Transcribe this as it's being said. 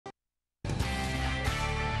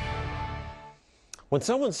When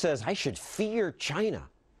someone says I should fear China,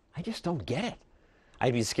 I just don't get it.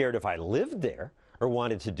 I'd be scared if I lived there or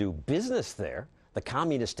wanted to do business there. The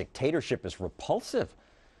communist dictatorship is repulsive.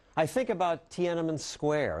 I think about Tiananmen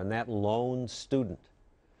Square and that lone student.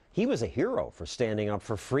 He was a hero for standing up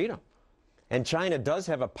for freedom. And China does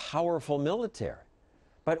have a powerful military.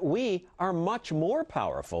 But we are much more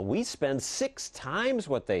powerful. We spend 6 times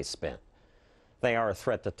what they spend. They are a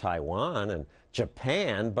threat to Taiwan and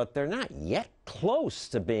Japan, but they're not yet close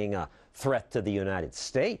to being a threat to the United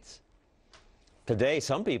States. Today,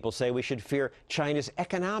 some people say we should fear China's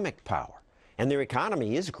economic power. And their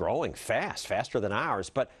economy is growing fast, faster than ours.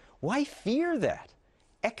 But why fear that?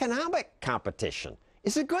 Economic competition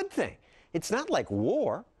is a good thing. It's not like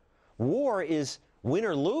war. War is win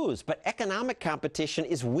or lose, but economic competition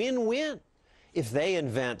is win-win. If they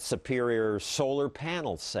invent superior solar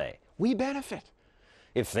panels, say, we benefit.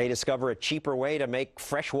 If they discover a cheaper way to make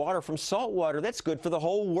fresh water from salt water, that's good for the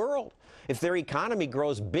whole world. If their economy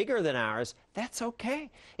grows bigger than ours, that's okay.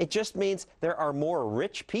 It just means there are more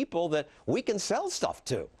rich people that we can sell stuff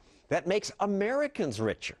to. That makes Americans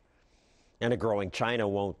richer. And a growing China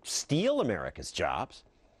won't steal America's jobs.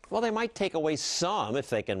 Well, they might take away some if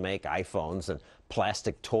they can make iPhones and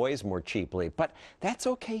plastic toys more cheaply, but that's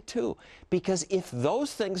okay too, because if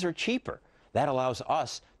those things are cheaper, that allows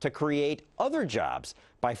us to create other jobs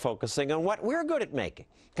by focusing on what we're good at making,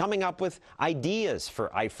 coming up with ideas for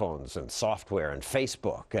iPhones and software and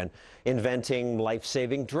Facebook, and inventing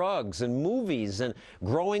life-saving drugs and movies and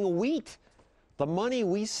growing wheat. The money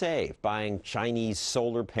we save buying Chinese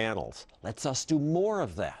solar panels lets us do more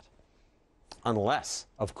of that. Unless,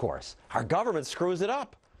 of course, our government screws it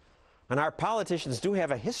up. And our politicians do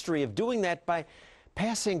have a history of doing that by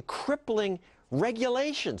passing crippling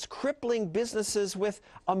regulations, crippling businesses with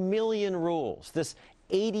a million rules. This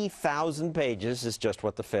 80,000 pages is just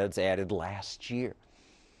what the feds added last year.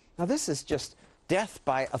 Now, this is just death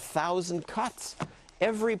by 1,000 cuts.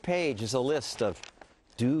 Every page is a list of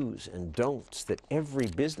do's and don'ts that every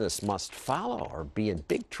business must follow or be in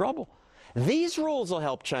big trouble. These rules will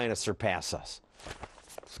help China surpass us.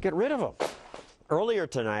 Let's get rid of them. Earlier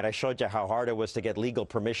tonight, I showed you how hard it was to get legal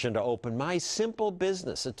permission to open my simple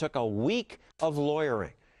business. It took a week of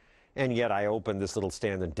lawyering. And yet I opened this little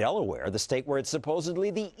stand in Delaware, the state where it's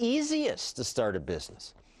supposedly the easiest to start a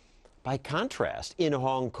business. By contrast, in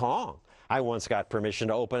Hong Kong, I once got permission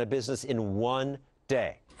to open a business in 1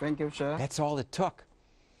 day. Thank you, sir. That's all it took.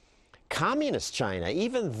 Communist China,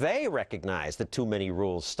 even they recognize that too many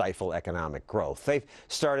rules stifle economic growth. They've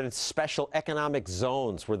started special economic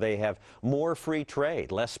zones where they have more free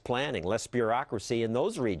trade, less planning, less bureaucracy, and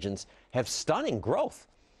those regions have stunning growth.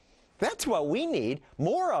 That's what we need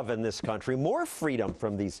more of in this country, more freedom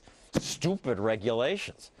from these stupid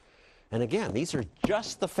regulations. And again, these are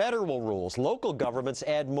just the federal rules. Local governments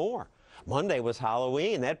add more. Monday was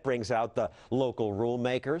Halloween. That brings out the local rule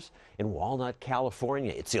makers. In Walnut,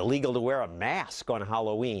 California, it's illegal to wear a mask on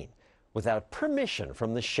Halloween without permission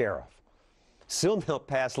from the sheriff. Soon they'll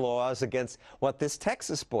pass laws against what this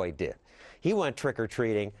Texas boy did. He went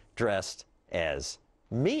trick-or-treating dressed as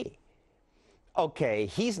me. Okay,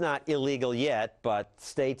 he's not illegal yet, but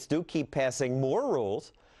states do keep passing more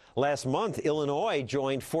rules. Last month, Illinois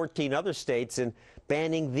joined 14 other states in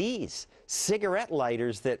banning these cigarette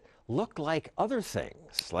lighters that look like other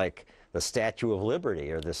things, like the Statue of Liberty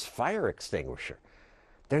or this fire extinguisher.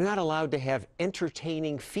 They're not allowed to have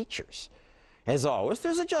entertaining features. As always,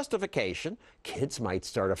 there's a justification. Kids might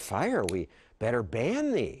start a fire. We better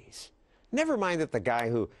ban these. Never mind that the guy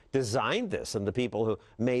who designed this and the people who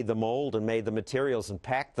made the mold and made the materials and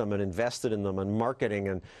packed them and invested in them and marketing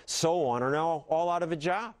and so on are now all out of a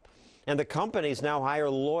job. And the companies now hire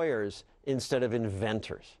lawyers instead of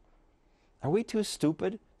inventors. Are we too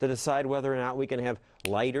stupid to decide whether or not we can have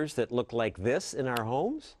lighters that look like this in our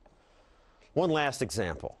homes? One last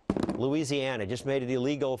example. Louisiana just made it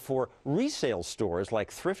illegal for resale stores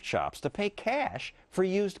like thrift shops to pay cash for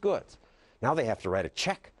used goods. Now they have to write a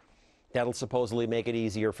check. That'll supposedly make it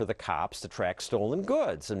easier for the cops to track stolen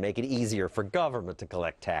goods and make it easier for government to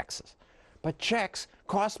collect taxes. But checks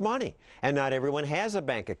cost money, and not everyone has a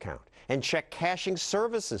bank account. And check cashing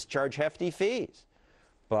services charge hefty fees.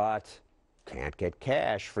 But can't get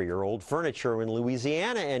cash for your old furniture in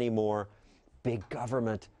Louisiana anymore. Big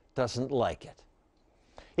government doesn't like it.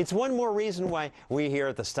 It's one more reason why we here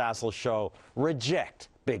at the Stossel Show reject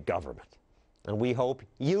big government. And we hope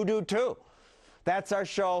you do too. That's our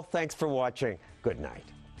show. Thanks for watching. Good night.